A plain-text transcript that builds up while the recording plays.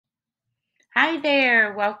Hi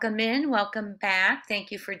there. Welcome in. Welcome back.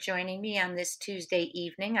 Thank you for joining me on this Tuesday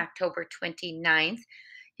evening, October 29th.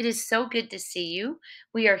 It is so good to see you.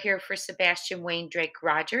 We are here for Sebastian Wayne Drake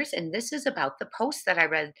Rogers, and this is about the post that I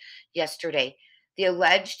read yesterday, the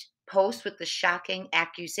alleged post with the shocking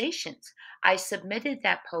accusations. I submitted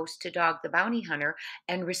that post to Dog the Bounty Hunter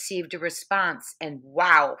and received a response. And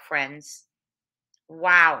wow, friends,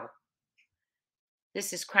 wow.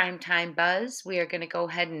 This is Crime Time Buzz. We are going to go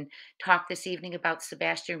ahead and talk this evening about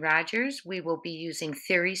Sebastian Rogers. We will be using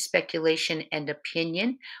theory, speculation, and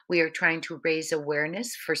opinion. We are trying to raise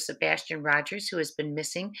awareness for Sebastian Rogers, who has been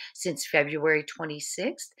missing since February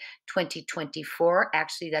 26th, 2024.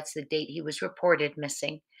 Actually, that's the date he was reported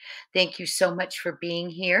missing. Thank you so much for being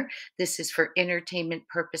here. This is for entertainment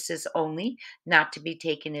purposes only, not to be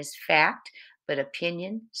taken as fact, but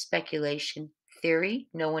opinion, speculation, theory.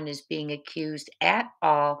 No one is being accused at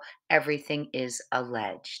all. Everything is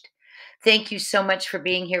alleged. Thank you so much for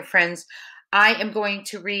being here, friends. I am going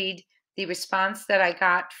to read the response that I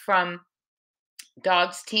got from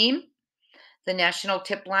Dog's team, the National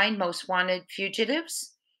Tip Line Most Wanted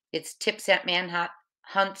Fugitives. It's tips at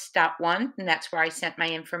manhunts.one, and that's where I sent my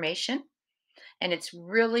information. And it's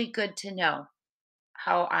really good to know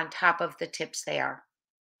how on top of the tips they are.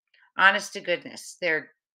 Honest to goodness, they're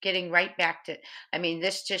getting right back to, I mean,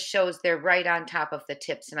 this just shows they're right on top of the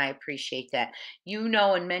tips, and I appreciate that. In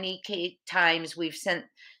many times we've sent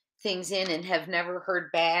things in and have never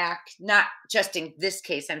heard back. Not just in this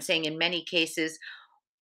case, I'm saying in many cases,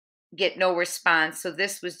 get no response. So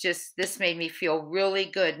this made me feel really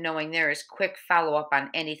good knowing there is quick follow up on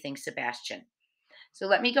anything, Sebastian. So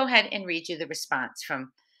let me go ahead and read you the response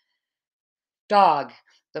from Dog,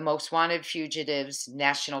 the Most Wanted Fugitives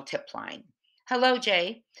National Tip Line. Hello,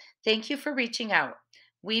 Jay. Thank you for reaching out.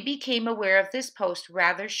 We became aware of this post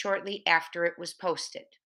rather shortly after it was posted.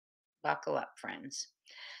 Buckle up, friends.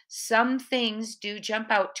 Some things do jump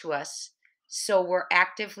out to us, so we're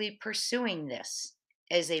actively pursuing this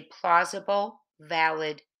as a plausible,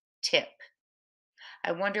 valid tip.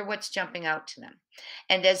 I wonder what's jumping out to them.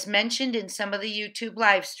 And as mentioned in some of the YouTube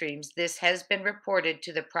live streams, this has been reported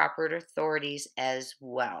to the proper authorities as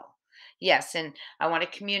well. Yes, and I want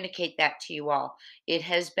to communicate that to you all. It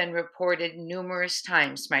has been reported numerous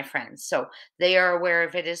times, my friends, so they are aware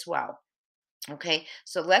of it as well. Okay,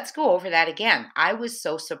 so let's go over that again. I was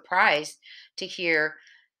so surprised to hear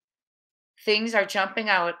things are jumping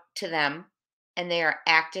out to them and they are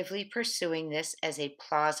actively pursuing this as a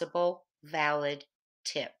plausible, valid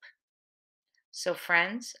tip. So,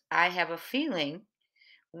 friends, I have a feeling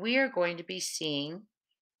we are going to be seeing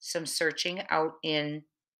some searching out in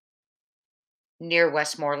near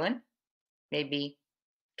Westmoreland, maybe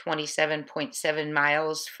 27.7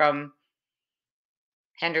 miles from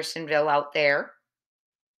Hendersonville out there.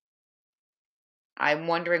 I'm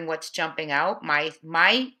wondering what's jumping out. My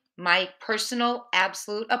personal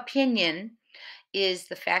absolute opinion is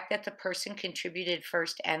the fact that the person contributed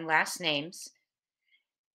first and last names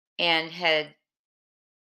and had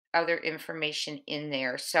other information in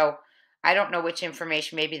there. So I don't know which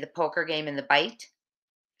information, maybe the poker game and the bite.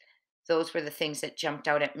 Those were the things that jumped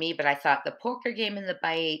out at me, but I thought the poker game and the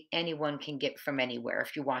bite anyone can get from anywhere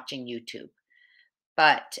if you're watching YouTube.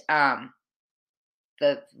 But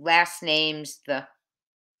the last names, the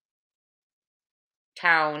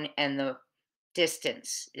town, and the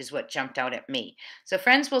distance is what jumped out at me. So,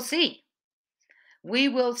 friends, we'll see. We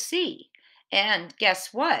will see. And guess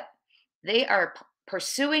what? They are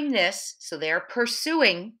pursuing this. So they are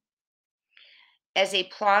pursuing as a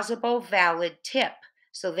plausible, valid tip.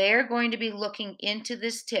 So they're going to be looking into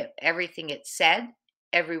this tip, everything it said,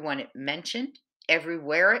 everyone it mentioned,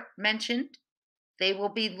 everywhere it mentioned. They will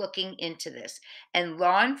be looking into this. And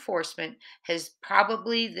law enforcement this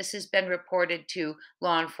has been reported to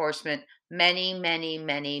law enforcement many, many,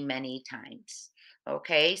 many, many times.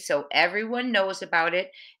 Okay, so everyone knows about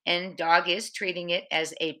it, and Dog is treating it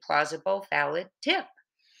as a plausible, valid tip.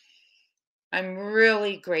 I'm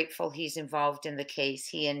really grateful he's involved in the case,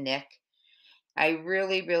 he and Nik. I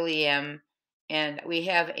really, really am. And we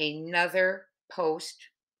have another post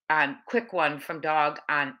on quick one from Dog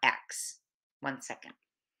on X. 1 second.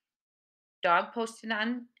 Dog posted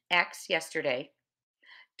on X yesterday.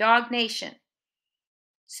 Dog Nation.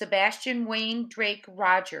 Sebastian Wayne Drake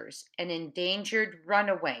Rogers, an endangered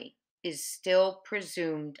runaway, is still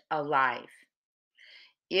presumed alive.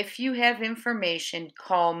 If you have information,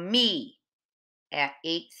 call me at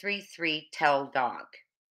 833-TELL-DOG.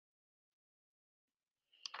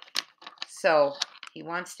 So he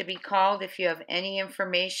wants to be called if you have any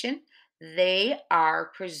information They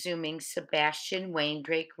are presuming Sebastian Wayne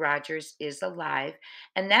Drake Rogers is alive,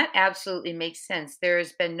 and that absolutely makes sense. There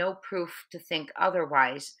has been no proof to think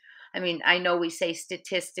otherwise. I mean, I know we say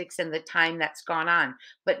statistics and the time that's gone on,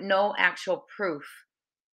 but no actual proof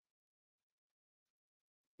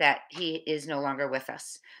that he is no longer with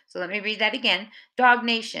us. So let me read that again. Dog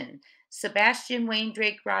Nation. Sebastian Wayne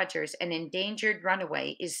Drake Rogers, an endangered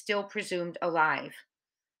runaway, is still presumed alive.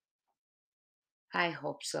 I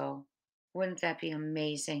hope so. Wouldn't that be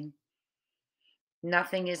amazing?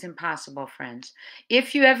 Nothing is impossible, friends.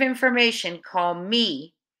 If you have information, call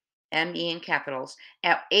me, ME in capitals,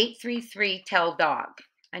 at 833 Tell Dog.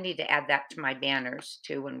 I need to add that to my banners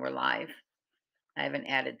too when we're live. I haven't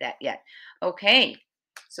added that yet. Okay.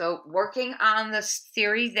 So, working on this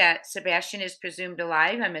theory that Sebastian is presumed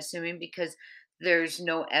alive, I'm assuming because there's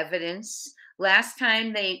no evidence. Last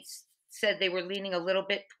time they said they were leaning a little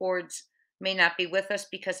bit towards may not be with us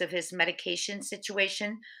because of his medication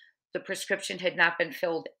situation. The prescription had not been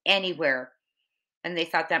filled anywhere, and they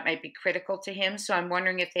thought that might be critical to him. So, I'm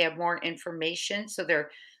wondering if they have more information. So,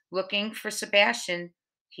 they're looking for Sebastian.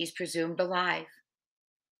 He's presumed alive.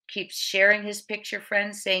 Keeps sharing his picture,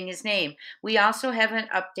 friends, saying his name. We also have an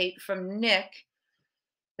update from Nik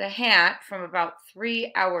the Hat from about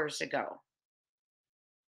 3 hours ago.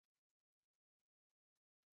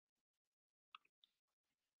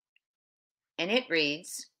 And it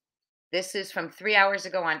reads, this is from 3 hours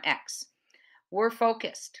ago on X. We're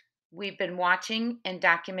focused. We've been watching and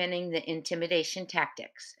documenting the intimidation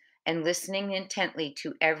tactics and listening intently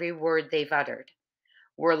to every word they've uttered.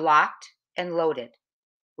 We're locked and loaded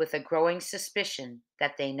with a growing suspicion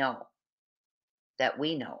that they know, that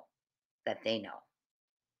we know, that they know.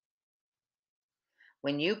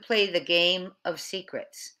 When you play the game of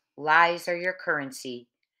secrets, lies are your currency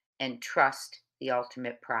and trust the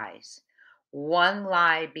ultimate prize. One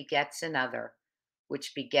lie begets another,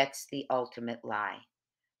 which begets the ultimate lie.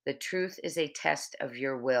 The truth is a test of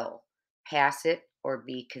your will. Pass it or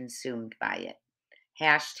be consumed by it.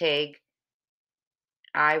 Hashtag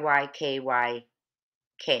IYKYK.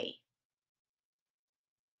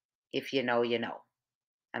 If you know, you know.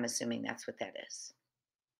 I'm assuming that's what that is.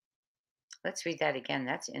 Let's read that again.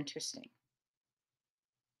 That's interesting.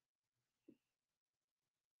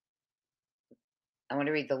 I want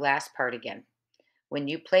to read the last part again. When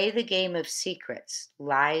you play the game of secrets,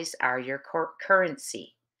 lies are your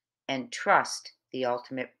currency, and trust the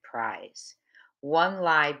ultimate prize. One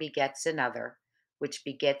lie begets another, which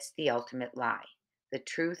begets the ultimate lie. The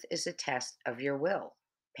truth is a test of your will.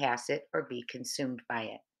 Pass it or be consumed by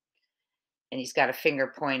it. And he's got a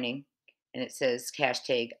finger pointing, and it says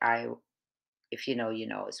hashtag I, if you know, you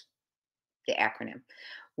know, is the acronym.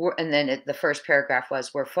 And then the first paragraph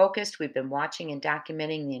was, we're focused. We've been watching and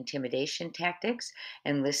documenting the intimidation tactics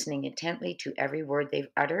and listening intently to every word they've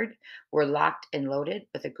uttered. We're locked and loaded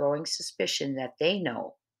with a growing suspicion that they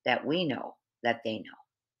know, that we know, that they know.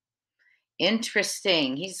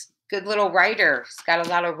 Interesting. He's a good little writer. He's got a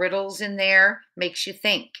lot of riddles in there, makes you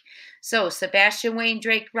think. So, Sebastian Wayne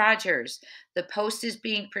Drake Rogers, the post is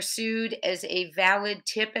being pursued as a valid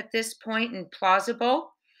tip at this point and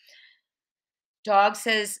plausible. Dog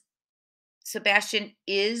says Sebastian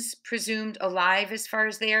is presumed alive as far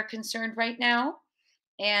as they are concerned right now.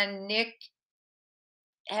 And Nik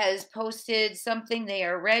has posted something. They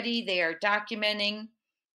are ready. They are documenting.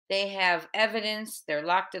 They have evidence. They're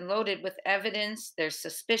locked and loaded with evidence. There's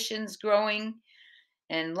suspicions growing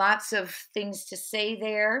and lots of things to say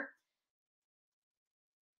there.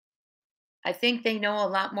 I think they know a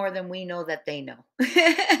lot more than we know that they know.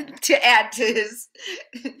 To add to his.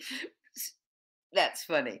 That's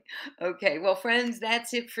funny. Okay, well, friends,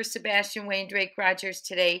 that's it for Sebastian Wayne Drake Rogers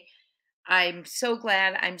today. I'm so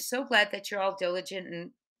glad. I'm so glad that you're all diligent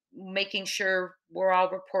and making sure we're all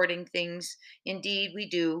reporting things. Indeed, we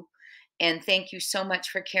do. And thank you so much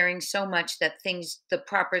for caring so much that things, the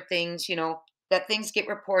proper things, that things get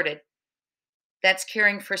reported. That's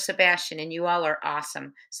caring for Sebastian, and you all are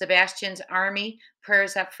awesome. Sebastian's Army,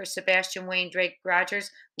 prayers up for Sebastian Wayne Drake Rogers.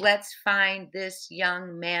 Let's find this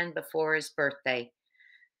young man before his birthday.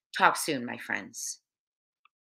 Talk soon, my friends.